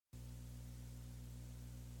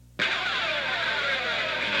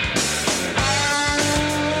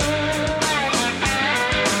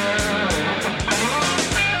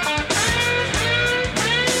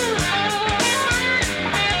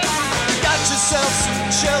yourself some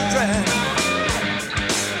children.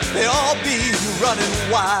 They all be running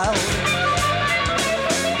wild,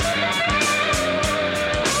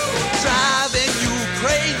 driving you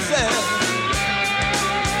crazy.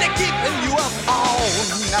 They're keeping you up all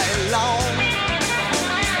night long.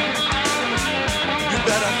 You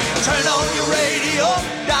better turn on your radio,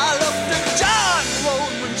 dial up the John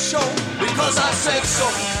Roman Show, because I said so.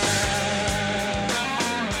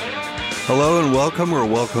 Hello and welcome, or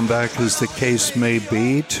welcome back as the case may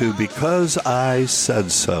be, to Because I Said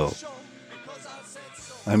So.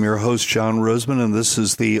 I'm your host, John Roseman, and this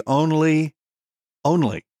is the only,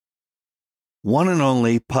 one and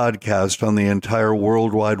only podcast on the entire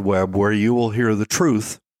World Wide Web where you will hear the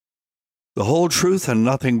truth, the whole truth and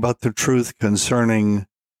nothing but the truth concerning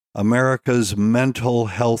America's mental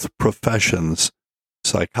health professions,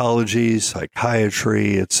 psychology,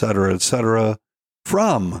 psychiatry, etc.,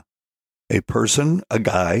 from a person, a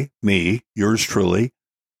guy, me, yours truly,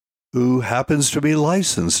 who happens to be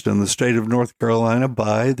licensed in the state of North Carolina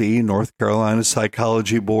by the North Carolina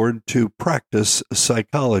Psychology Board to practice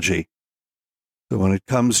psychology. So when it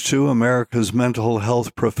comes to America's mental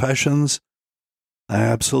health professions, I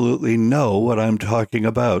absolutely know what I'm talking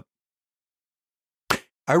about.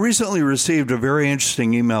 I recently received a very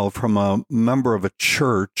interesting email from a member of a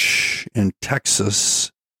church in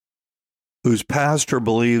Texas whose pastor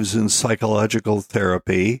believes in psychological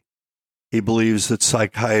therapy. He believes that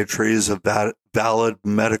psychiatry is a valid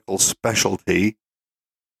medical specialty,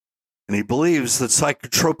 and he believes that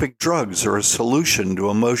psychotropic drugs are a solution to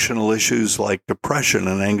emotional issues like depression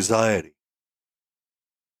and anxiety.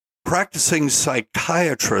 Practicing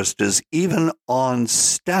psychiatrist is even on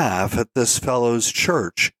staff at this fellow's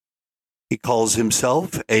church. He calls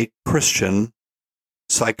himself a Christian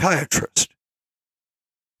psychiatrist.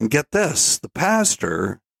 And get this, the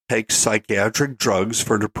pastor takes psychiatric drugs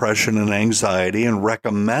for depression and anxiety and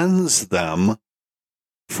recommends them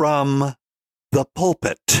from the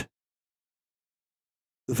pulpit.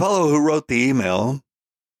 The fellow who wrote the email,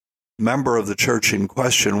 member of the church in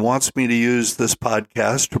question, wants me to use this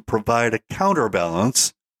podcast to provide a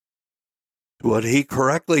counterbalance to what he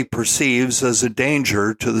correctly perceives as a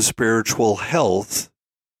danger to the spiritual health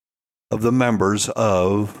of the members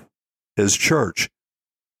of his church.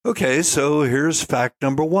 Okay, so here's fact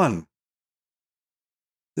number one.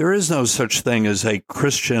 There is no such thing as a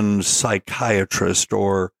Christian psychiatrist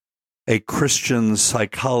or a Christian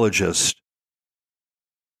psychologist.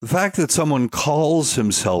 The fact that someone calls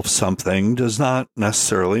himself something does not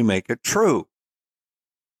necessarily make it true.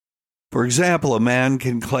 For example, a man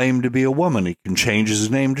can claim to be a woman. He can change his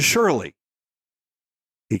name to Shirley.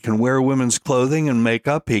 He can wear women's clothing and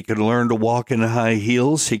makeup. He can learn to walk in high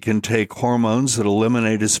heels. He can take hormones that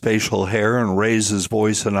eliminate his facial hair and raise his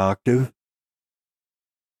voice an octave.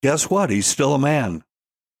 Guess what? He's still a man.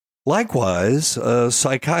 Likewise, a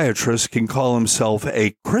psychiatrist can call himself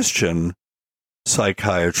a Christian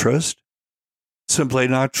psychiatrist. Simply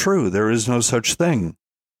not true. There is no such thing.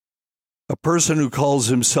 A person who calls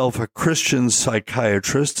himself a Christian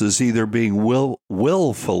psychiatrist is either being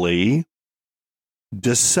willfully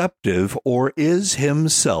deceptive or is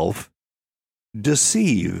himself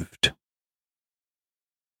deceived.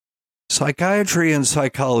 Psychiatry and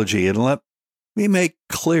psychology, and let me make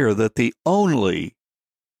clear that the only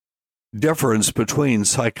difference between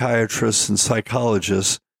psychiatrists and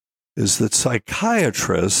psychologists is that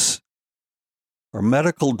psychiatrists are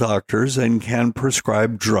medical doctors and can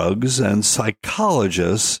prescribe drugs, and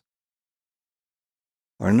psychologists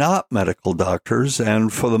are not medical doctors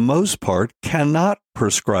and, for the most part, cannot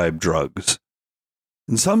prescribe drugs.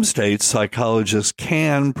 In some states, psychologists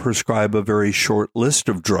can prescribe a very short list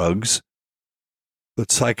of drugs,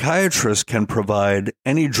 but psychiatrists can provide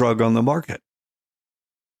any drug on the market.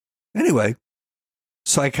 Anyway,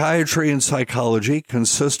 psychiatry and psychology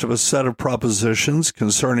consist of a set of propositions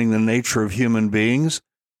concerning the nature of human beings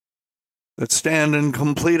that stand in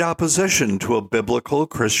complete opposition to a biblical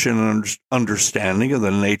Christian understanding of the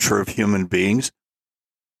nature of human beings.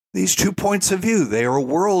 These 2 points of view, they are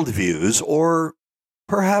worldviews, or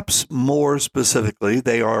perhaps more specifically,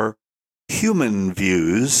 they are human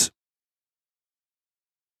views.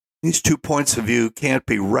 These 2 points of view can't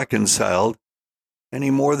be reconciled any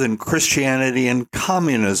more than Christianity and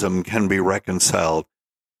communism can be reconciled.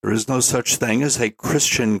 There is no such thing as a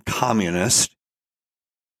Christian communist.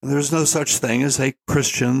 There's no such thing as a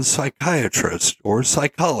Christian psychiatrist or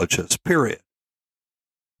psychologist, period.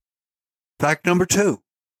 Fact number two.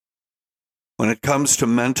 When it comes to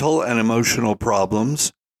mental and emotional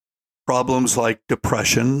problems like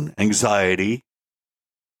depression, anxiety,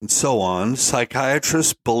 and so on,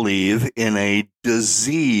 psychiatrists believe in a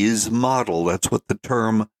disease model. That's what the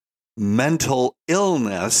term mental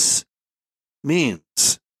illness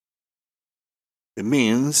means. It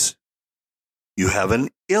means you have an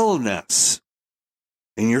illness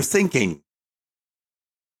in your thinking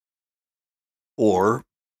or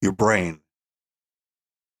your brain.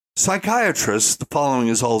 Psychiatrists, the following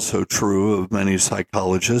is also true of many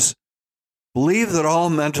psychologists, believe that all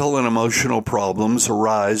mental and emotional problems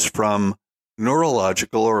arise from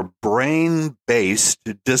neurological or brain-based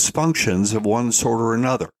dysfunctions of one sort or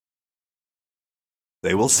another.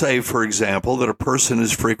 They will say, for example, that a person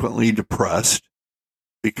is frequently depressed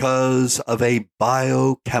because of a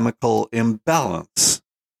biochemical imbalance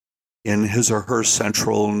in his or her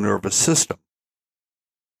central nervous system.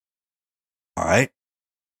 All right,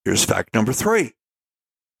 here's fact number 3.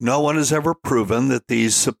 No one has ever proven that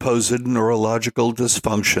these supposed neurological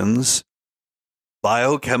dysfunctions,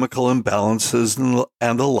 biochemical imbalances,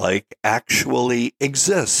 and the like actually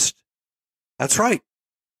exist. That's right.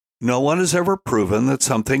 No one has ever proven that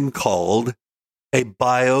something called a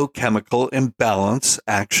biochemical imbalance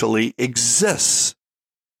actually exists.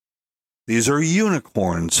 These are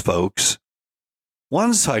unicorns, folks.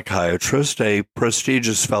 One psychiatrist, a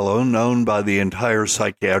prestigious fellow known by the entire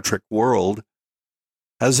psychiatric world,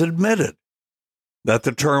 has admitted that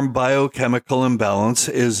the term biochemical imbalance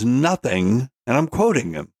is nothing, and I'm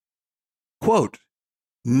quoting him, quote,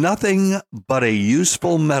 nothing but a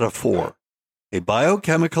useful metaphor. A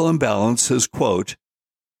biochemical imbalance is, quote,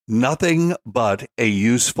 nothing but a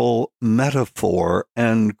useful metaphor,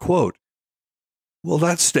 end quote. Well,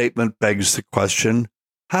 that statement begs the question,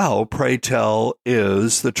 how, pray tell,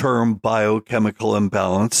 is the term biochemical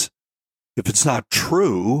imbalance, if it's not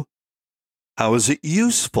true, how is it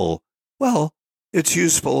useful? Well, it's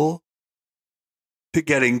useful to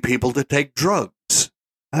getting people to take drugs.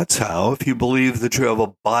 That's how, if you believe that you have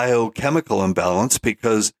a biochemical imbalance,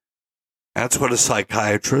 because that's what a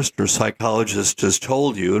psychiatrist or psychologist has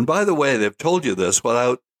told you. And by the way, they've told you this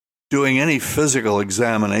without doing any physical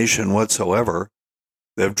examination whatsoever.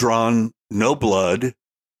 They've drawn no blood.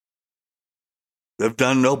 They've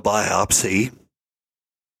done no biopsy.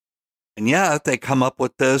 And yet they come up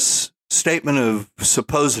with this statement of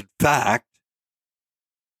supposed fact.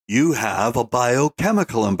 You have a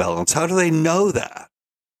biochemical imbalance. How do they know that?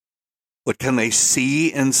 What, can they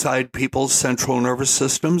see inside people's central nervous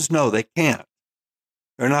systems? No, they can't.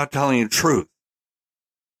 They're not telling you the truth.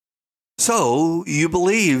 So you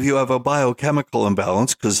believe you have a biochemical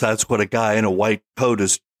imbalance because that's what a guy in a white coat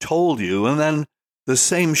has told you. And then the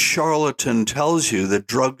same charlatan tells you that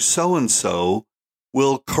drug so-and-so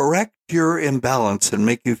will correct your imbalance and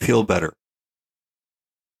make you feel better.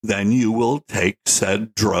 Then you will take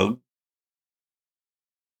said drug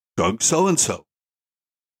so-and-so.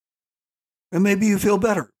 And maybe you feel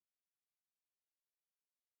better.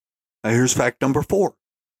 Now here's fact number 4.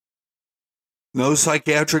 No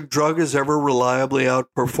psychiatric drug has ever reliably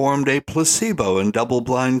outperformed a placebo in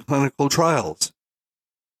double-blind clinical trials.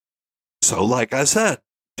 So, like I said,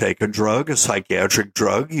 take a drug, a psychiatric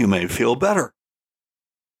drug, you may feel better.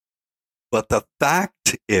 But the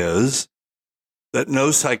fact is that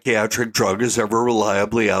no psychiatric drug has ever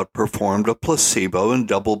reliably outperformed a placebo in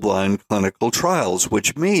double-blind clinical trials,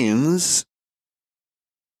 which means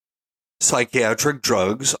psychiatric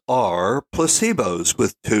drugs are placebos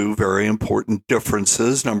with 2 very important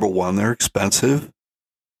differences. Number 1, they're expensive.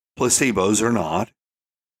 Placebos are not.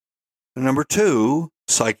 And number 2,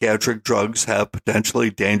 psychiatric drugs have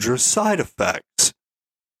potentially dangerous side effects.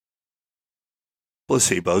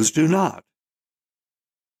 Placebos do not.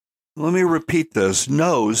 Let me repeat this.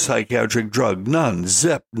 No psychiatric drug, none,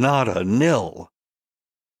 zip, nada, nil,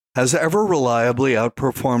 has ever reliably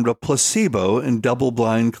outperformed a placebo in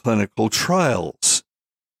double-blind clinical trials.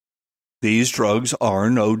 These drugs are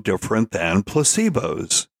no different than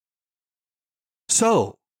placebos.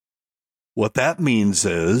 So, what that means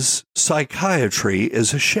is psychiatry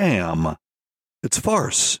is a sham. It's a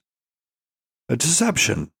farce, a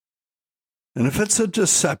deception. And if it's a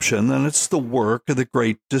deception, then it's the work of the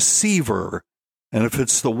great deceiver. And if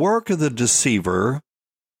it's the work of the deceiver,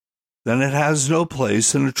 then it has no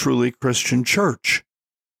place in a truly Christian church.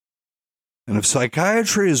 And if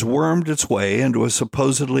psychiatry has wormed its way into a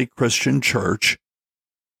supposedly Christian church,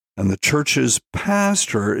 and the church's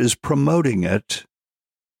pastor is promoting it,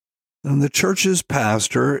 then the church's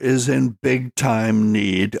pastor is in big-time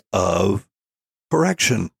need of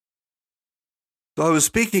correction. So I was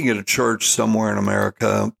speaking at a church somewhere in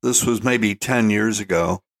America. This was maybe 10 years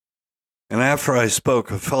ago. And after I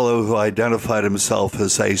spoke, a fellow who identified himself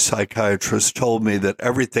as a psychiatrist told me that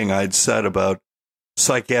everything I'd said about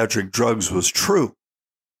psychiatric drugs was true,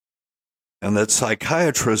 and that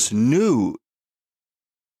psychiatrists knew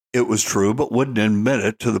it was true but wouldn't admit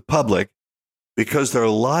it to the public because their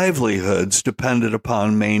livelihoods depended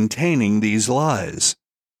upon maintaining these lies.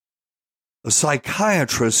 A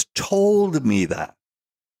psychiatrist told me that.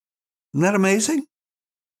 Isn't that amazing?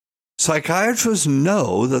 Psychiatrists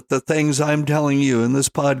know that the things I'm telling you in this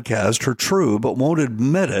podcast are true, but won't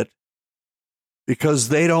admit it because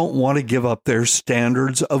they don't want to give up their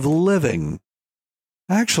standards of living.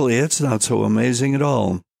 Actually, it's not so amazing at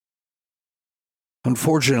all.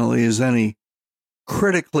 Unfortunately, as any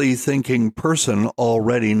critically thinking person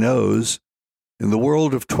already knows, in the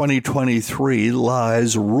world of 2023,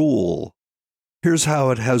 lies rule. Here's how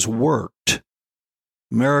it has worked.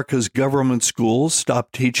 America's government schools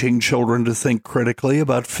stopped teaching children to think critically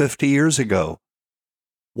about 50 years ago.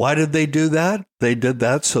 Why did they do that? They did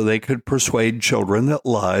that so they could persuade children that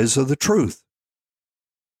lies are the truth.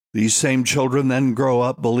 These same children then grow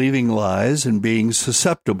up believing lies and being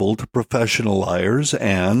susceptible to professional liars,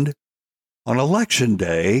 and on election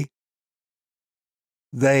day,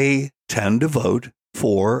 they tend to vote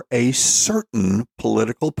for a certain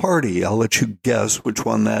political party. I'll let you guess which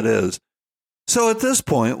one that is. So at this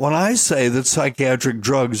point, when I say that psychiatric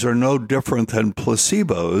drugs are no different than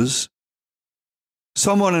placebos,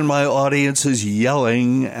 someone in my audience is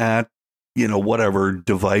yelling at, whatever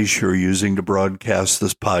device you're using to broadcast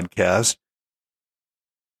this podcast,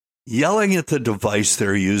 yelling at the device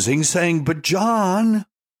they're using, saying, "But John,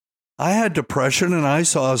 I had depression and I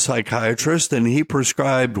saw a psychiatrist and he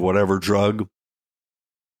prescribed whatever drug.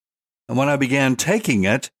 And when I began taking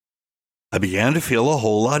it, I began to feel a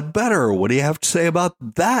whole lot better. What do you have to say about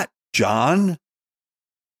that, John?"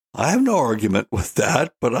 I have no argument with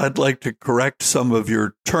that, but I'd like to correct some of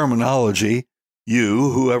your terminology. You,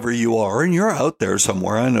 whoever you are, and you're out there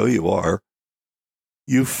somewhere, I know you are.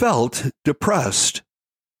 You felt depressed.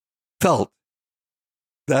 Felt.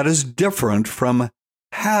 That is different from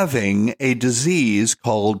having a disease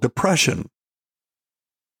called depression.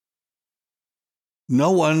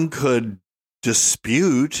 No one could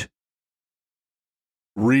dispute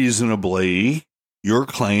reasonably your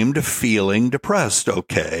claim to feeling depressed.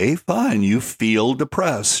 Okay, fine, you feel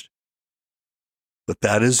depressed. But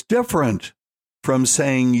that is different from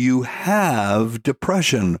saying you have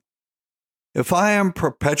depression. If I am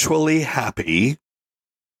perpetually happy,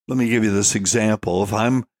 let me give you this example. If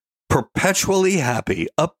I'm perpetually happy,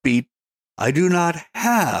 upbeat, I do not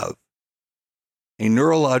have a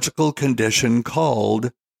neurological condition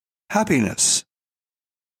called happiness.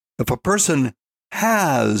 If a person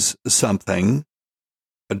has something,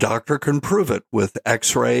 a doctor can prove it with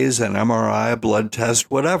x-rays and MRI, blood test,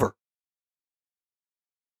 whatever.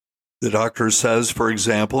 The doctor says, for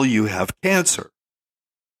example, you have cancer.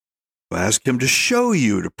 You ask him to show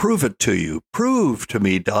you, to prove it to you. Prove to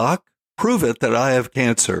me, doc. Prove it that I have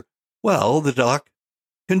cancer. Well, the doc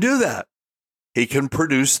can do that. He can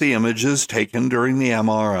produce the images taken during the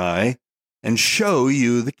MRI and show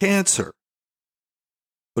you the cancer.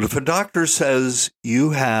 But if a doctor says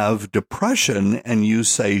you have depression and you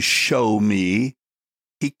say, show me,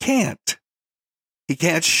 he can't. He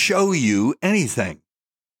can't show you anything.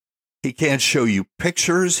 He can't show you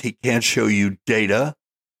pictures. He can't show you data.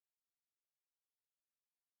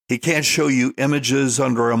 He can't show you images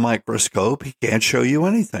under a microscope. He can't show you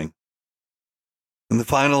anything. In the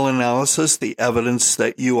final analysis, the evidence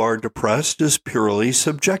that you are depressed is purely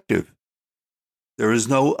subjective. There is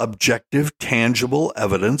no objective, tangible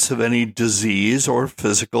evidence of any disease or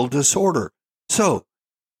physical disorder. So,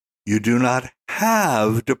 you do not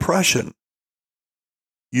have depression.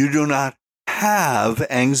 You do not have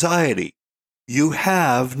anxiety. You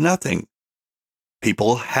have nothing.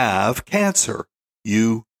 People have cancer.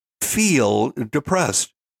 You feel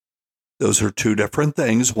depressed. Those are two different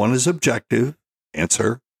things. One is objective,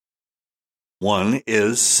 cancer. One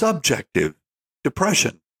is subjective,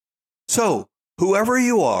 depression. So, whoever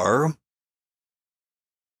you are,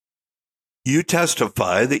 you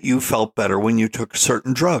testify that you felt better when you took a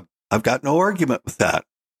certain drug. I've got no argument with that.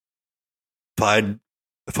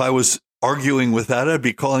 If I was arguing with that, I'd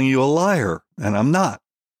be calling you a liar, and I'm not.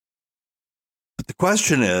 But the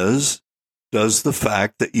question is, does the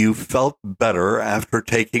fact that you felt better after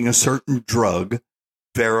taking a certain drug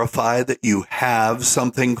verify that you have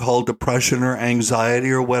something called depression or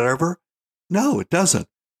anxiety or whatever? No, it doesn't.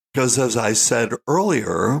 Because as I said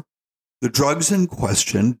earlier, the drugs in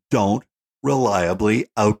question don't reliably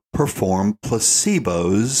outperform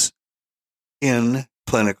placebos in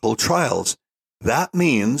clinical trials. That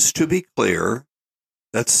means, to be clear,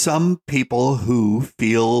 that some people who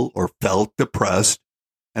feel or felt depressed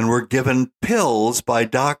and were given pills by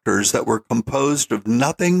doctors that were composed of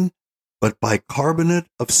nothing but bicarbonate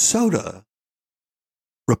of soda,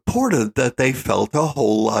 reported that they felt a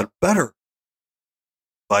whole lot better.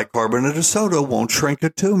 Bicarbonate of soda won't shrink a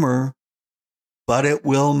tumor, but it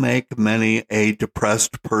will make many a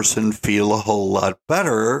depressed person feel a whole lot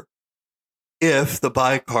better if the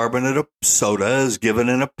bicarbonate of soda is given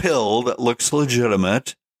in a pill that looks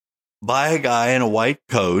legitimate by a guy in a white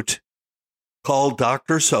coat called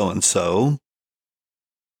Dr. So-and-so,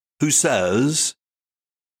 who says,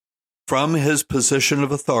 from his position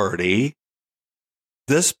of authority,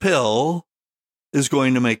 this pill is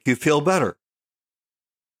going to make you feel better.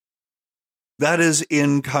 That is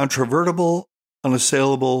incontrovertible,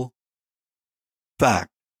 unassailable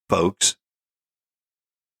fact, folks.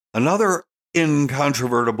 Another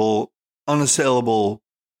incontrovertible, unassailable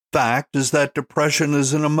fact is that depression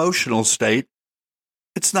is an emotional state.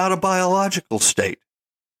 It's not a biological state.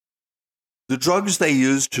 The drugs they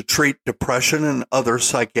use to treat depression and other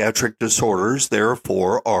psychiatric disorders,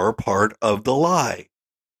 therefore, are part of the lie.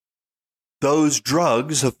 Those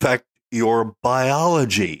drugs affect your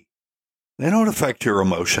biology. They don't affect your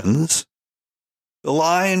emotions. The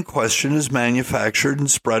lie in question is manufactured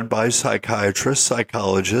and spread by psychiatrists,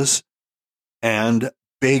 psychologists, and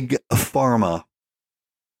big pharma.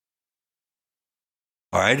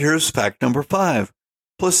 All right, here's fact number 5.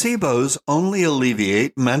 Placebos only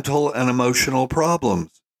alleviate mental and emotional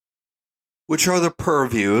problems, which are the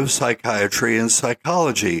purview of psychiatry and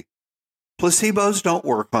psychology. Placebos don't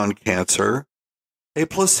work on cancer. A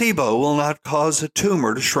placebo will not cause a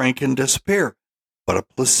tumor to shrink and disappear, but a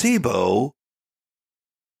placebo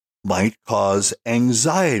might cause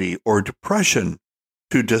anxiety or depression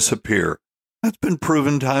to disappear. That's been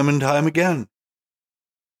proven time and time again.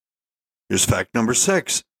 Here's fact number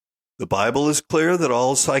 6. The Bible is clear that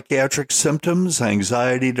all psychiatric symptoms,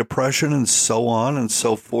 anxiety, depression, and so on and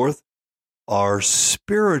so forth, are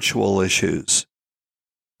spiritual issues.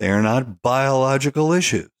 They are not biological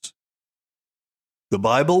issues. The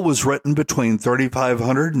Bible was written between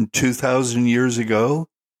 3,500 and 2,000 years ago.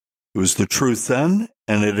 It was the truth then,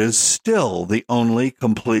 and it is still the only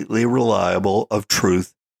completely reliable of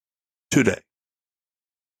truth today.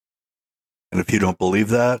 And if you don't believe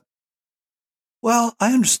that, well,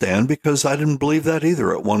 I understand, because I didn't believe that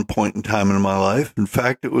either at one point in time in my life. In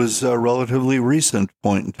fact, it was a relatively recent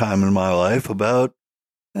point in time in my life, about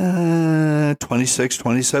 26,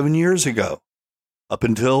 27 years ago. Up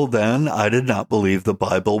until then, I did not believe the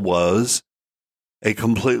Bible was a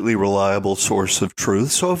completely reliable source of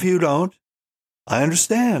truth. So if you don't, I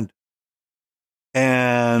understand.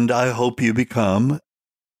 And I hope you become,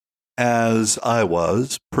 as I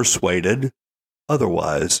was, persuaded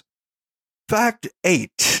otherwise. Fact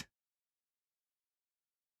 8.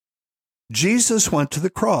 Jesus went to the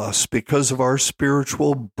cross because of our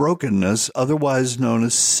spiritual brokenness, otherwise known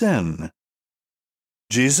as sin.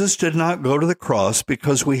 Jesus did not go to the cross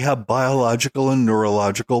because we have biological and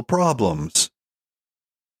neurological problems.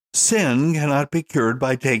 Sin cannot be cured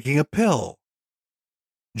by taking a pill.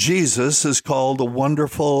 Jesus is called a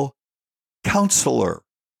wonderful counselor.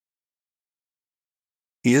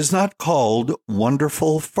 He is not called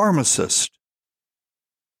wonderful pharmacist.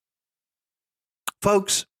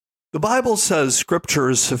 Folks, the Bible says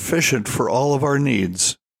Scripture is sufficient for all of our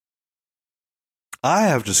needs. I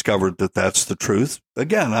have discovered that that's the truth.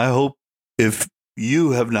 Again, I hope if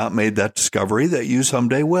you have not made that discovery, that you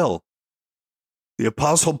someday will. The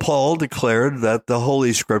Apostle Paul declared that the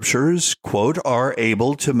Holy Scriptures, quote, are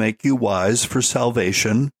able to make you wise for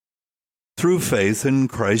salvation through faith in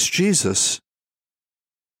Christ Jesus.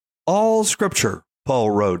 All Scripture,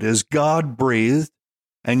 Paul wrote, is God-breathed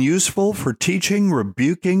and useful for teaching,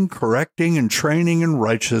 rebuking, correcting, and training in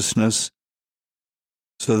righteousness,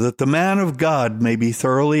 so that the man of God may be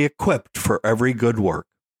thoroughly equipped for every good work.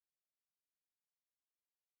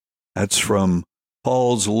 That's from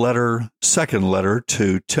Paul's second letter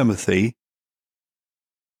to Timothy,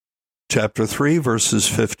 chapter 3, verses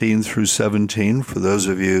 15 through 17, for those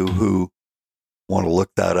of you who want to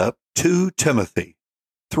look that up. 2 Timothy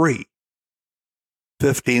 3,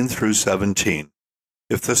 15 through 17.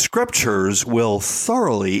 If the Scriptures will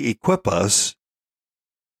thoroughly equip us,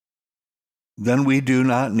 then we do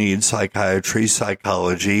not need psychiatry,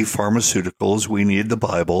 psychology, pharmaceuticals. We need the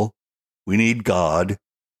Bible. We need God.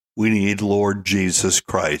 We need Lord Jesus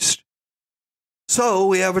Christ. So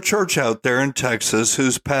we have a church out there in Texas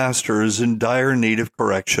whose pastor is in dire need of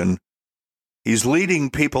correction. He's leading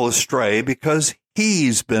people astray because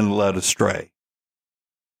he's been led astray.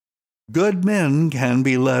 Good men can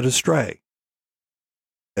be led astray.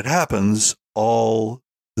 It happens all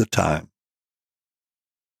the time.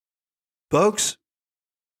 Folks,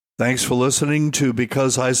 thanks for listening to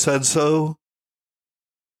Because I Said So,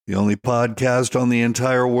 the only podcast on the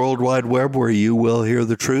entire World Wide Web where you will hear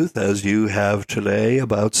the truth, as you have today,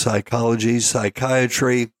 about psychology,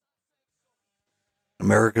 psychiatry,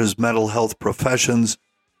 America's mental health professions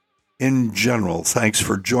in general. Thanks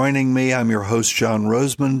for joining me. I'm your host, John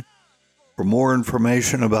Rosemond. For more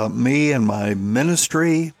information about me and my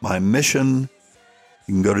ministry, my mission,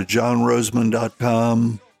 you can go to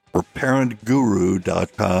johnrosemond.com or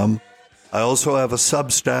parentguru.com. I also have a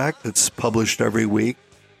Substack that's published every week.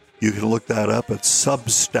 You can look that up at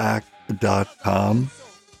substack.com.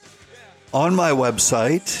 On my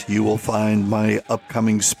website, you will find my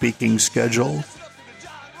upcoming speaking schedule.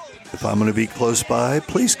 If I'm going to be close by,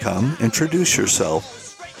 please come, introduce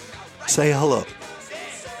yourself, say hello.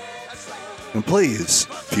 And please,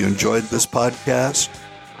 if you enjoyed this podcast,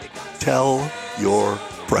 tell your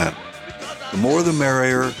friend. The more the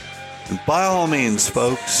merrier. And by all means,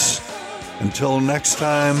 folks, until next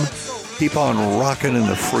time, keep on rocking in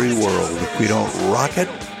the free world. If we don't rock it,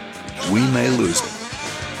 we may lose it.